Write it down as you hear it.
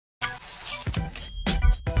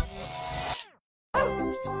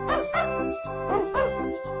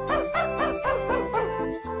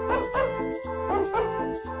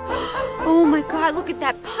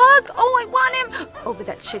that pug. Oh, I want him. Oh, but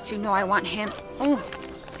that Shih Tzu, no, I want him. Oh,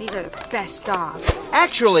 these are the best dogs.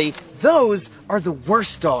 Actually, those are the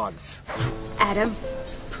worst dogs. Adam,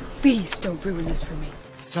 please don't ruin this for me.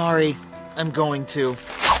 Sorry, I'm going to.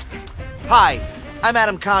 Hi, I'm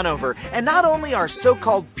Adam Conover, and not only are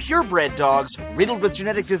so-called purebred dogs riddled with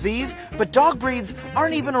genetic disease, but dog breeds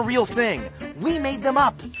aren't even a real thing. We made them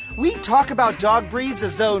up. We talk about dog breeds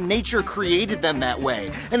as though nature created them that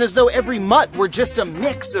way, and as though every mutt were just a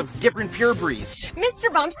mix of different pure breeds.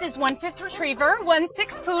 Mr. Bumps is 1/5 retriever,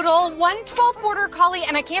 1/6 poodle, 1/12 border collie,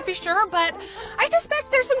 and I can't be sure, but I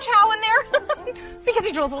suspect there's some chow in there because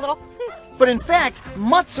he drools a little. But in fact,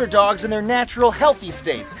 mutts are dogs in their natural, healthy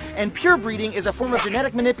states, and pure breeding is a form of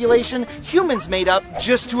genetic manipulation humans made up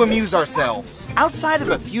just to amuse ourselves. Outside of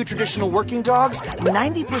a few traditional working dogs,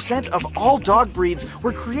 90% of all dog breeds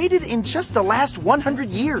were created in just the last 100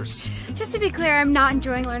 years. Just to be clear, I'm not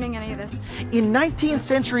enjoying learning any of this. In 19th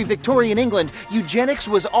century Victorian England, eugenics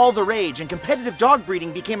was all the rage, and competitive dog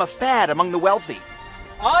breeding became a fad among the wealthy.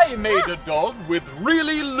 I made a dog with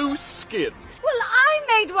really loose skin. Well,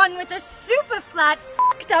 I made one with a super flat,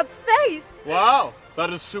 f***ed up face. Wow,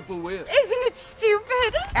 that is super weird. Isn't it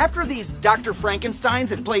stupid? After these Dr.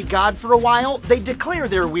 Frankensteins had played God for a while, they declare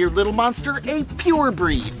their weird little monster a pure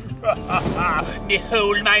breed.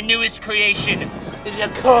 Behold my newest creation, the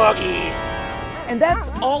Corgi. And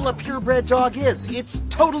that's all a purebred dog is. It's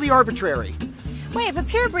totally arbitrary. Wait, but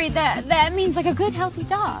purebred, that means like a good, healthy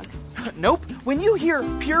dog. Nope. When you hear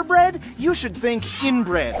purebred, you should think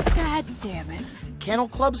inbred. God damn it. Kennel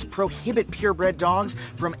clubs prohibit purebred dogs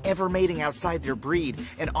from ever mating outside their breed,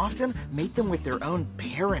 and often mate them with their own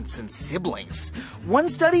parents and siblings. One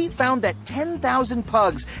study found that 10,000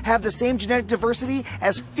 pugs have the same genetic diversity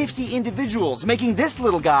as 50 individuals, making this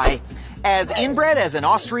little guy as inbred as an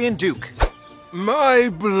Austrian duke. My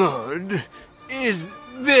blood is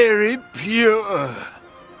very pure.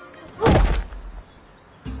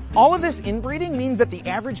 All of this inbreeding means that the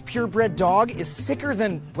average purebred dog is sicker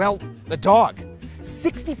than, well, a dog.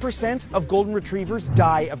 60% of golden retrievers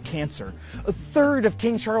die of cancer. A third of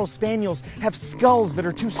King Charles Spaniels have skulls that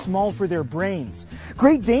are too small for their brains.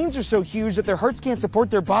 Great Danes are so huge that their hearts can't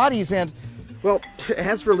support their bodies, and, well,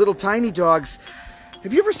 as for little tiny dogs,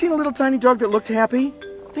 have you ever seen a little tiny dog that looked happy?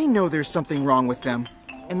 They know there's something wrong with them,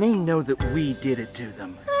 and they know that we did it to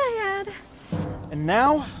them. Hi, Ed. And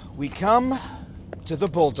now we come to the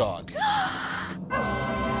bulldog.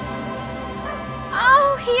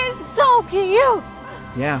 Oh, he is so cute.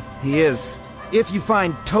 Yeah, he is. If you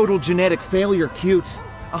find total genetic failure cute.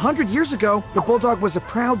 100 years ago, the bulldog was a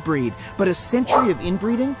proud breed, but a century of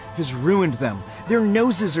inbreeding has ruined them. Their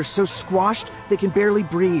noses are so squashed they can barely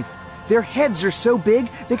breathe. Their heads are so big,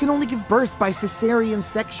 they can only give birth by cesarean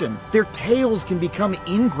section. Their tails can become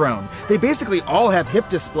ingrown. They basically all have hip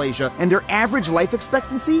dysplasia, and their average life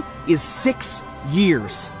expectancy is 6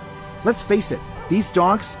 years. Let's face it, these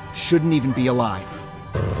dogs shouldn't even be alive.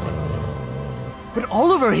 But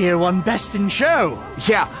Oliver here won Best in Show.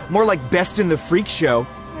 Yeah, more like Best in the Freak Show.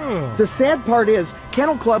 The sad part is,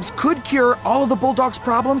 kennel clubs could cure all of the bulldog's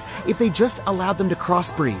problems if they just allowed them to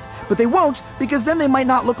crossbreed. But they won't, because then they might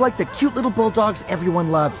not look like the cute little bulldogs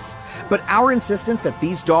everyone loves. But our insistence that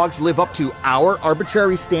these dogs live up to our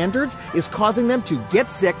arbitrary standards is causing them to get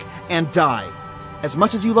sick and die. As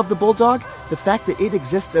much as you love the bulldog, the fact that it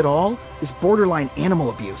exists at all is borderline animal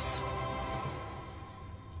abuse.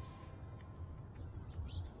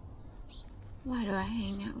 Why do I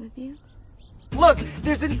hang out with you? Look,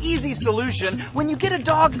 there's an easy solution. When you get a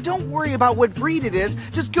dog, don't worry about what breed it is.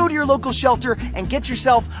 Just go to your local shelter and get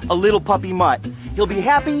yourself a little puppy mutt. He'll be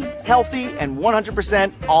happy, healthy, and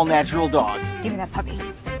 100% all-natural dog. Give me that puppy.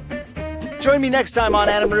 Join me next time on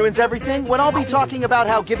Adam Ruins Everything, when I'll be talking about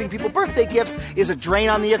how giving people birthday gifts is a drain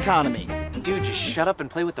on the economy. Dude, just shut up and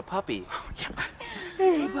play with the puppy.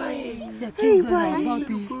 Hey, buddy. Hey,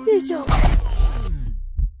 buddy.